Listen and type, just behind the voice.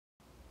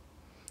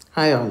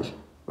Hi all,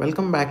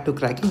 welcome back to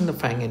Cracking the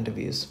FAANG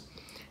interviews.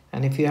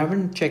 And if you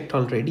haven't checked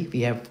already,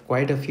 we have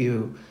quite a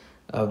few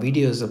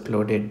videos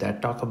uploaded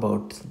that talk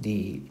about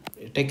the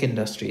tech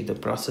industry, the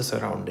process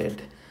around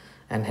it,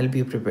 and help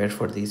you prepare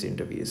for these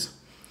interviews.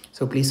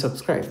 So please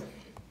subscribe.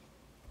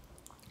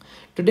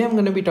 Today I'm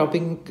going to be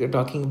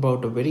talking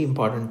about a very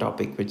important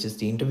topic, which is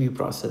the interview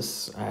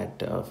process at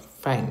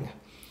FAANG.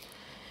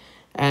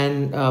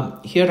 And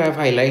here I've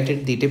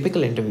highlighted the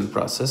typical interview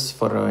process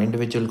for an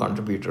individual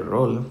contributor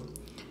role.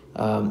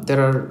 There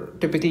are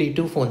typically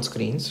two phone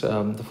screens.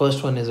 The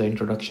first one is an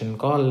introduction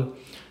call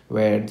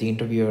where the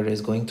interviewer is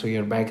going through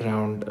your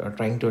background,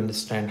 trying to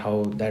understand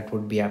how that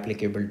would be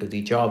applicable to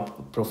the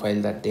job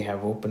profile that they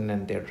have open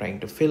and they're trying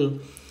to fill.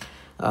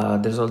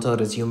 There's also a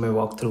resume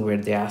walkthrough where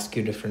they ask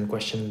you different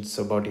questions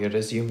about your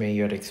resume,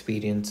 your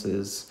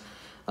experiences,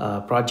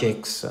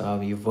 projects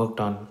you've worked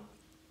on.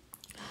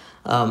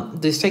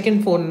 The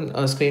second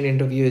phone screen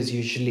interview is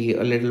usually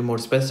a little more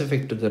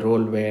specific to the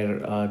role where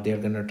they're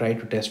going to try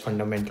to test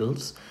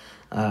fundamentals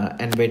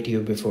and vet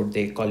you before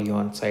they call you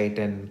on site.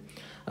 And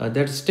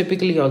there's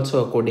typically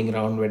also a coding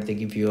round where they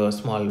give you a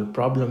small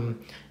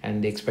problem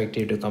and they expect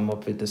you to come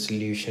up with a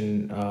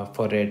solution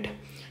for it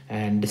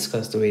and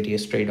discuss the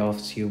various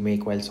trade-offs you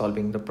make while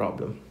solving the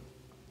problem.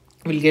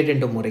 We'll get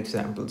into more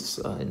examples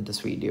in this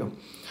video.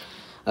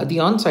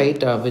 The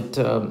on-site with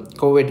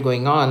COVID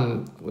going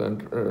on,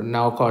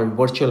 now called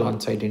virtual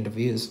on-site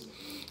interviews,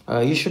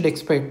 you should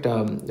expect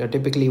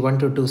typically 1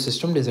 to 2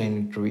 system design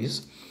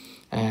interviews.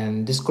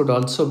 And this could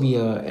also be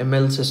a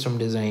ML system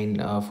design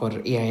for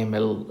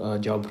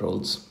AI/ML job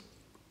roles.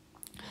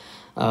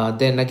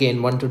 Then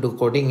again, 1 to 2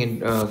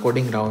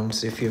 coding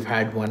rounds. If you've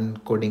had one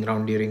coding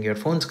round during your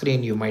phone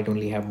screen, you might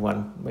only have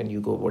one when you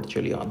go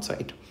virtually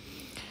on-site.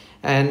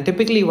 And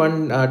typically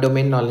one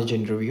domain knowledge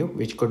interview,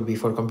 which could be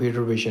for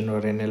computer vision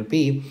or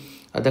NLP.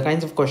 The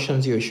kinds of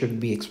questions you should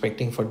be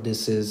expecting for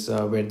this is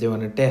where they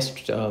want to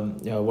test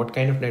what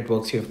kind of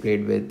networks you've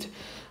played with,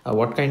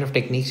 what kind of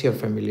techniques you're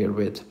familiar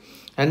with.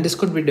 And this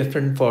could be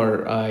different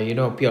for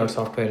pure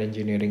software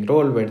engineering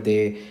role where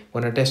they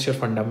want to test your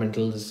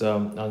fundamentals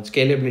on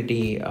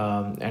scalability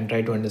and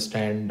try to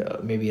understand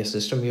maybe a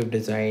system you've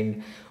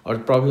designed or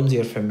problems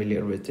you're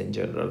familiar with in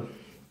general.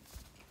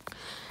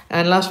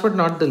 And last but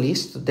not the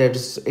least,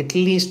 there's at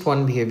least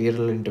one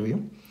behavioral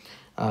interview.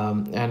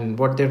 And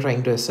what they're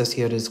trying to assess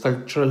here is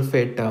cultural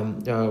fit.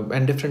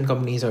 And different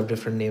companies have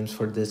different names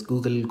for this.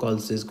 Google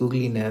calls this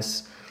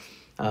googliness.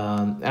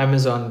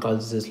 Amazon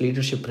calls this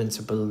leadership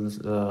principles.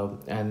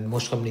 And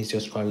most companies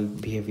just call it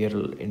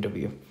behavioral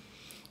interview.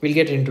 We'll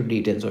get into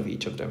details of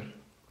each of them.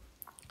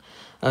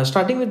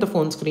 Starting with the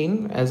phone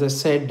screen, as I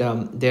said,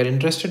 they're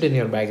interested in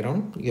your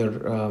background, your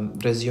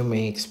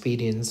resume,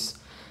 experience,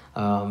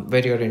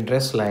 where your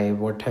interests lie,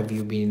 what have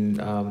you been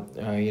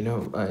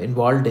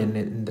involved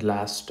in the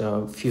last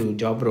few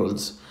job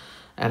roles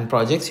and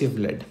projects you've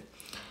led.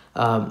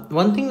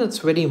 One thing that's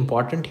very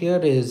important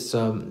here is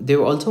they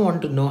also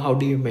want to know how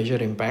do you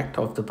measure impact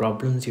of the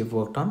problems you've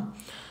worked on.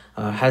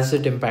 Has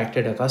it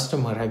impacted a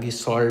customer? Have you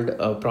solved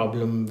a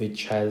problem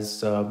which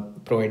has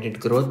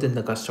provided growth in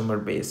the customer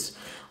base?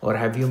 Or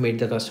have you made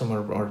the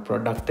customer more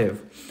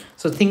productive?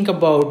 So think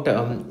about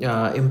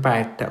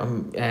impact,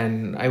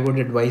 and I would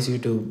advise you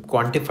to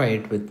quantify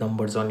it with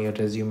numbers on your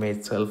resume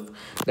itself.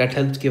 That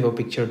helps give a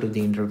picture to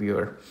the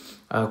interviewer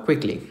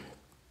quickly.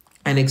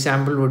 An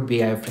example would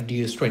be I've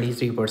reduced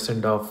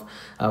 23% of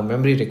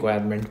memory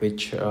requirement,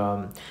 which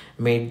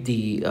made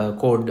the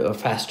code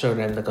faster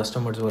and the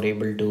customers were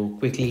able to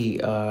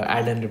quickly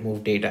add and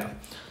remove data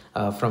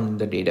from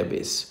the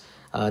database.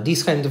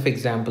 These kinds of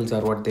examples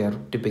are what they are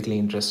typically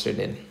interested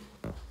in.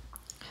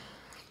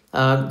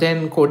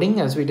 Then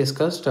coding, as we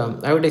discussed,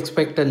 I would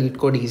expect a lead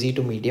code easy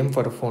to medium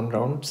for a phone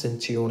round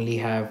since you only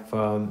have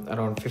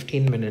around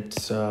 15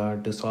 minutes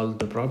to solve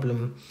the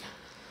problem.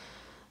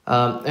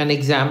 An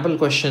example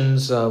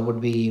questions would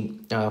be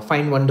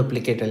find one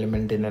duplicate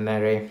element in an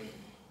array,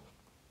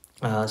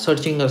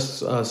 searching a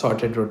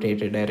sorted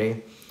rotated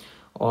array,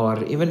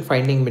 or even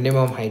finding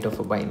minimum height of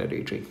a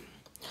binary tree.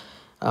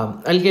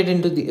 I'll get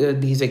into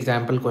these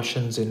example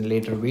questions in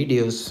later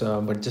videos,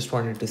 but just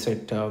wanted to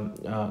set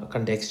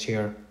context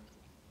here.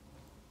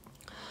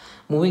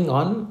 Moving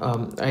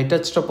on, I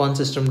touched upon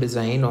system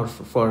design, or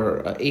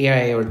for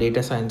AI or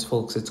data science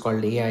folks, it's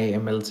called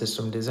AI/ML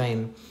system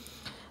design.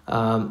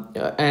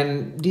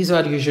 And these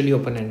are usually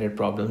open-ended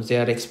problems. They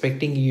are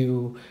expecting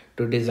you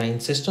to design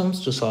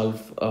systems to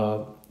solve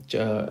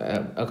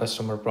a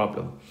customer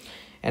problem.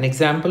 An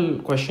example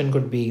question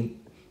could be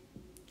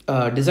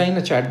design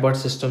a chatbot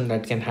system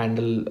that can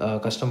handle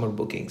customer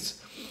bookings.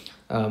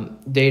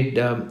 They'd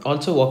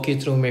also walk you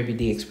through maybe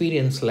the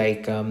experience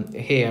like,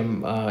 hey,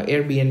 I'm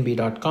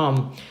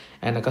Airbnb.com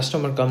and a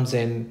customer comes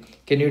in.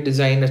 Can you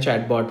design a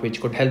chatbot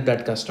which could help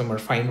that customer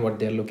find what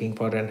they're looking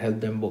for and help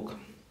them book?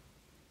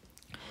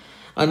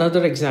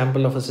 Another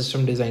example of a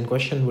system design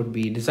question would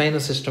be design a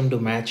system to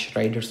match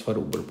riders for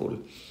Uber pool.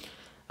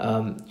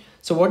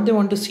 So what they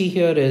want to see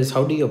here is,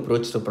 how do you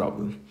approach the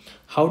problem?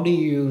 How do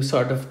you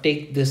sort of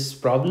take this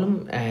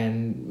problem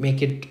and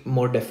make it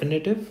more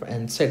definitive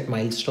and set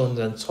milestones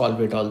and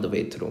solve it all the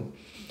way through?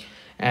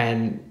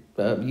 And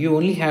you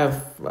only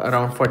have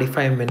around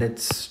 45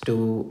 minutes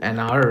to an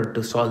hour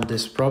to solve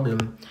this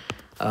problem.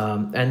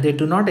 And they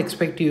do not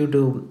expect you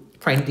to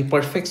find the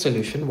perfect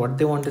solution. What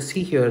they want to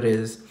see here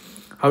is,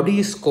 how do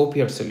you scope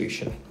your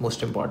solution,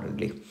 most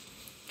importantly?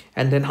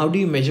 And then how do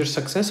you measure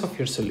success of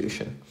your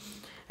solution?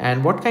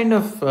 And what kind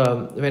of,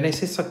 when I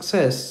say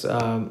success,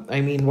 I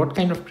mean, what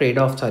kind of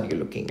trade-offs are you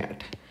looking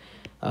at?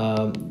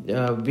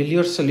 Will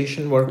your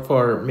solution work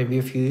for maybe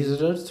a few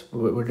users?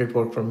 Would it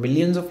work for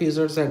millions of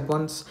users at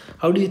once?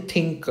 How do you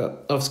think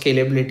of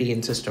scalability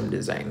in system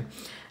design?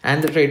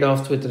 And the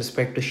trade-offs with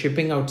respect to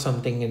shipping out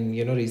something in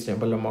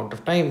reasonable amount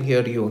of time.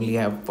 Here you only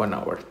have 1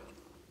 hour.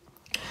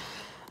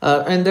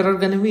 And there are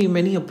going to be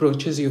many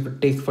approaches you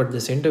could take for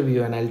this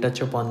interview, and I'll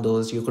touch upon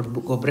those. You could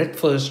go breadth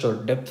first or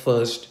depth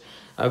first.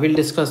 We'll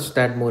discuss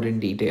that more in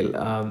detail.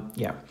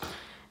 Yeah.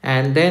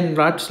 And then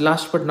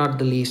last but not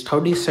the least, how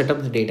do you set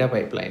up the data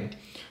pipeline?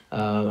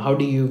 How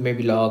do you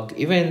maybe log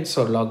events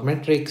or log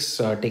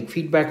metrics, take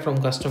feedback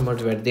from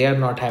customers where they are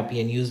not happy,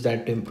 and use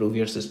that to improve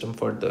your system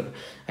further?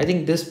 I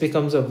think this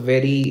becomes a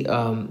very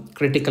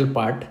critical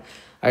part.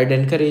 I'd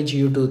encourage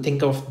you to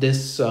think of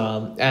this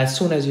as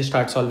soon as you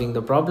start solving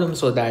the problem,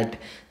 so that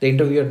the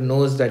interviewer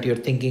knows that you're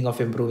thinking of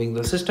improving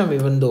the system,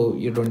 even though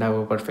you don't have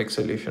a perfect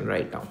solution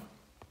right now.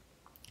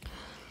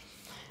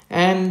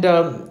 And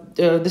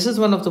this is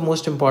one of the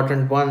most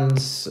important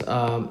ones,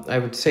 I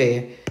would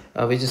say,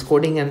 which is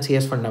coding and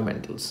CS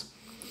fundamentals.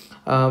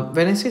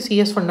 When I say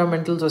CS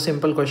fundamentals, a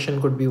simple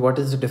question could be, what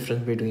is the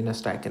difference between a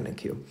stack and a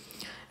queue?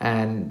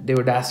 And they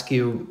would ask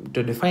you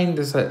to define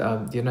this,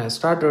 as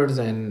starters,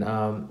 and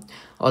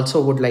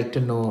also would like to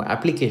know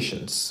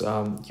applications,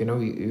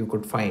 you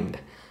could find.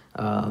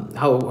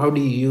 How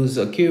do you use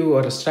a queue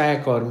or a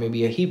stack or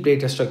maybe a heap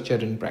data structure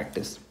in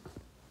practice?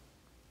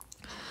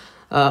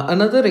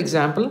 Another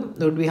example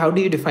would be, how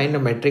do you define a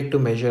metric to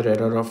measure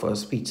error of a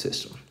speech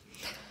system?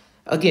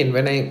 Again,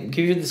 when I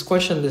give you this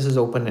question, this is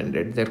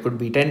open-ended. There could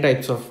be 10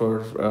 types of,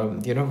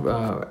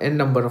 n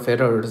number of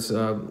errors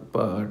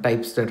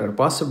types that are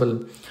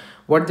possible.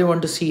 What they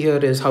want to see here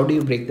is, how do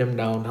you break them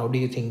down? How do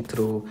you think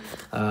through?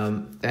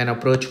 An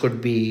approach could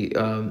be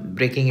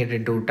breaking it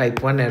into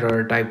type 1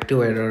 error, type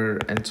 2 error,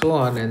 and so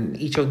on. And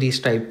each of these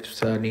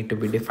types need to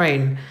be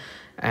defined.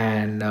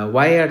 And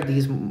why are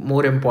these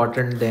more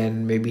important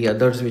than maybe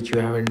others which you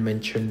haven't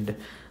mentioned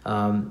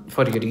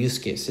for your use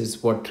case,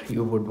 is what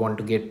you would want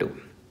to get to.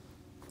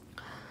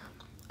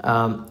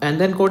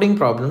 And then coding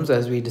problems,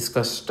 as we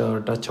discussed or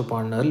touched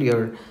upon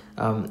earlier.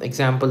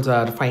 Examples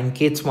are, find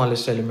kth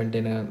smallest element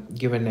in a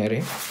given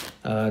array.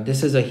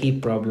 This is a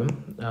heap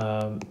problem.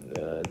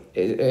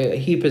 A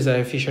heap is an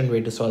efficient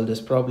way to solve this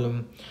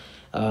problem.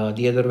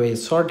 The other way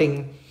is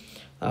sorting.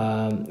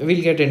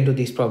 We'll get into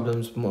these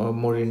problems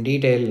more in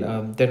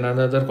detail. Then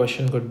another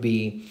question could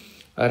be,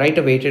 write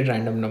a weighted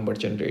random number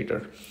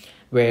generator,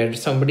 where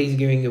somebody is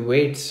giving you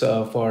weights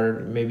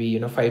for maybe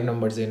 5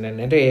 numbers in an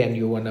array, and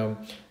you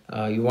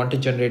want to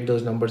generate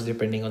those numbers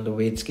depending on the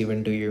weights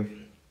given to you.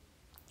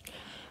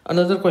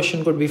 Another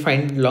question could be,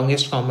 find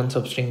longest common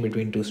substring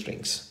between two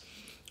strings.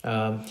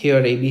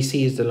 Here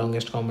ABC is the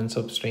longest common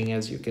substring,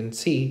 as you can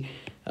see.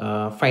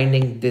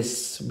 Finding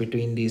this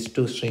between these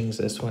two strings,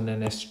 S1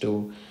 and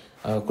S2,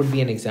 could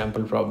be an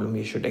example problem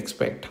you should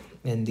expect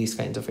in these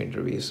kinds of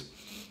interviews.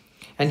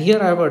 And here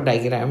I have a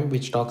diagram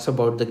which talks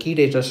about the key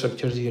data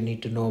structures you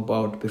need to know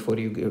about before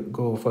you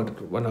go for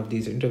one of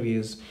these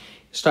interviews.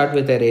 Start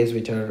with arrays,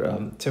 which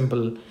are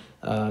simple,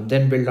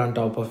 then build on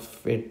top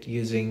of it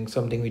using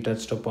something we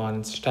touched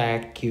upon,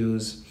 stack,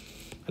 queues,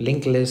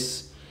 linked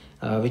lists,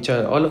 which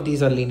are, all of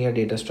these are linear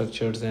data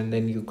structures. And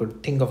then you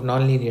could think of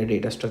nonlinear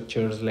data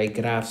structures like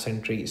graphs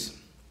and trees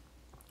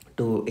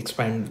to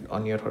expand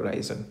on your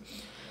horizon.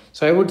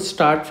 So I would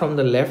start from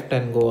the left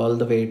and go all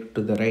the way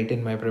to the right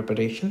in my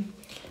preparation,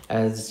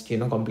 as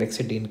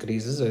complexity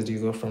increases as you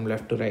go from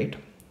left to right.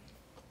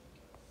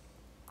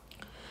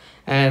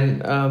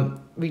 And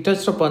we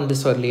touched upon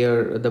this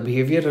earlier, the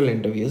behavioral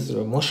interviews.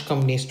 Most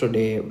companies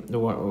today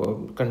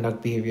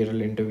conduct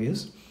behavioral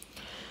interviews.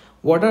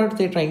 What are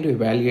they trying to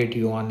evaluate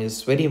you on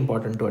is very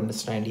important to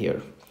understand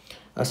here.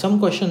 Some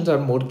questions are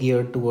more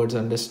geared towards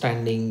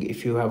understanding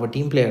if you have a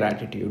team player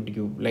attitude,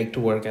 you like to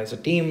work as a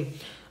team.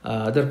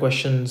 Other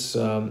questions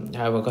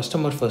have a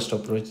customer first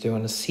approach. They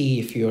want to see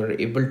if you're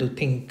able to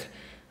think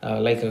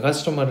like a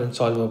customer and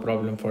solve a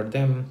problem for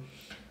them.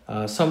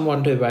 Some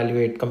want to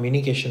evaluate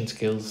communication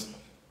skills.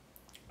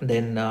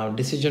 Then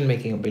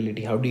decision-making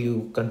ability. How do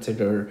you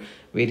consider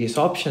various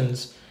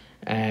options,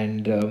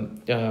 and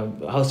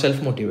how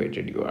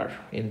self-motivated you are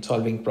in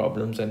solving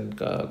problems and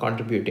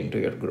contributing to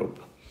your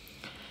group.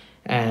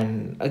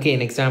 And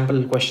again,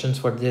 example questions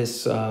for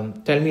this.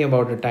 Tell me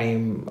about a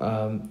time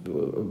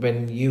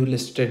when you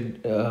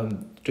listed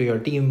to your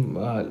team,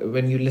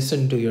 when you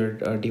listened to your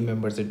team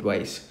members'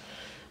 advice.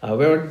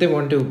 What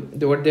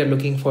they're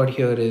looking for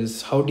here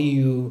is, how do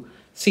you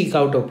seek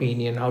out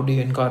opinion? How do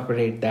you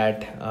incorporate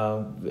that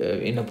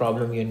in a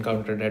problem you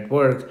encountered at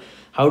work?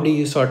 How do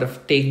you sort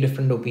of take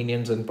different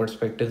opinions and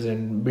perspectives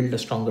and build a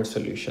stronger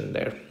solution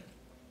there?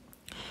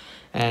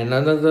 And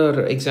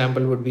another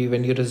example would be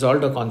when you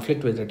resolved a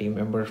conflict with a team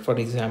member. For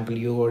example,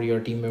 you or your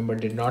team member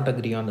did not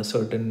agree on a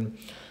certain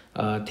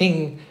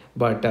thing,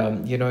 but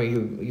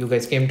you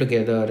guys came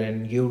together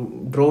and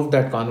you drove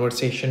that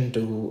conversation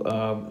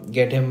to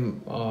get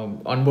him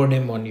onboard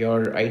him on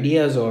your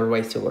ideas, or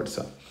vice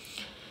versa.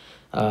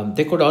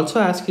 They could also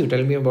ask you,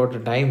 tell me about a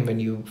time when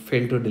you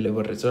failed to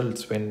deliver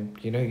results, when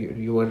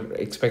you were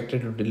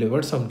expected to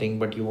deliver something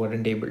but you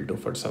weren't able to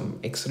for some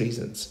X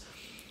reasons.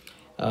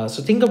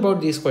 So think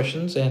about these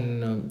questions,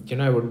 and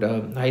I would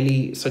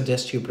highly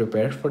suggest you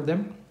prepare for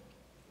them.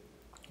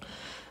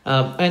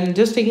 And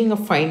just taking a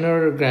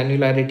finer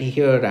granularity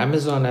here,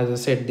 Amazon, as I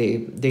said,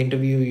 they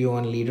interview you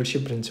on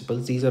leadership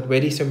principles. These are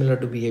very similar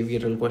to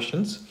behavioral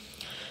questions,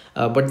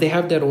 but they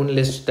have their own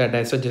list that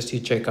I suggest you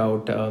check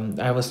out.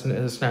 I have a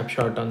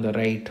snapshot on the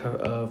right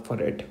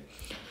for it.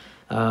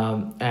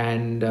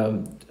 Again,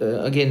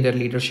 their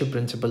leadership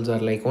principles are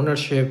like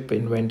ownership,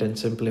 invent and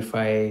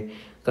simplify,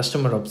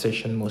 customer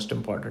obsession, most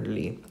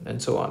importantly,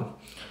 and so on.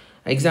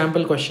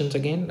 Example questions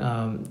again,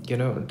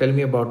 tell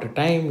me about a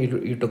time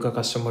you took a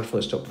customer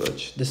first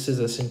approach. This is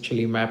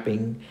essentially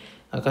mapping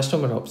a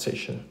customer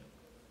obsession.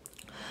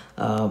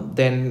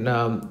 Then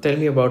tell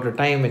me about a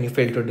time when you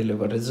failed to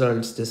deliver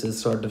results. This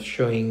is sort of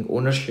showing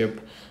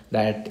ownership,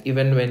 that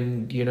even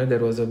when there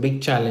was a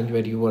big challenge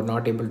where you were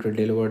not able to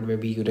deliver,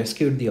 maybe you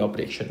rescued the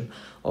operation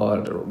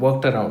or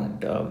worked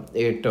around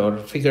it, or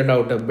figured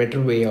out a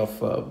better way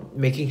of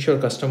making sure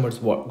customers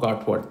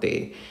got what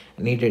they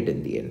needed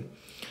in the end.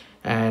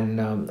 And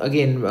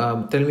again,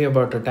 tell me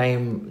about a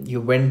time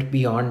you went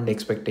beyond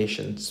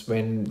expectations,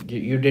 when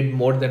you did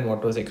more than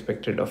what was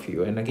expected of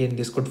you. And again,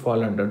 this could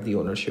fall under the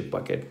ownership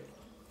bucket.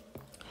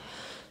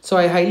 So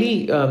I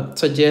highly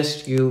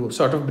suggest you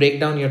sort of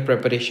break down your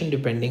preparation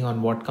depending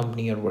on what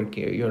company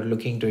you're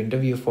looking to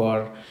interview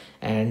for,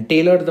 and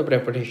tailor the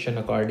preparation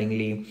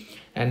accordingly.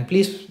 And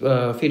please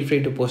feel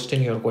free to post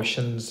in your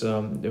questions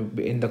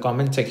in the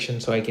comment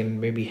section, so I can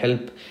maybe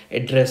help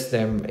address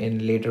them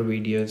in later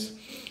videos.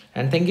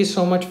 And thank you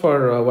so much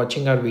for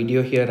watching our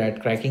video here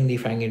at Cracking the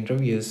FAANG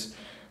Interviews.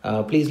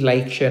 Please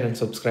like, share, and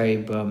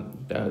subscribe.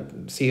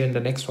 See you in the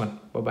next one.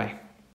 Bye-bye.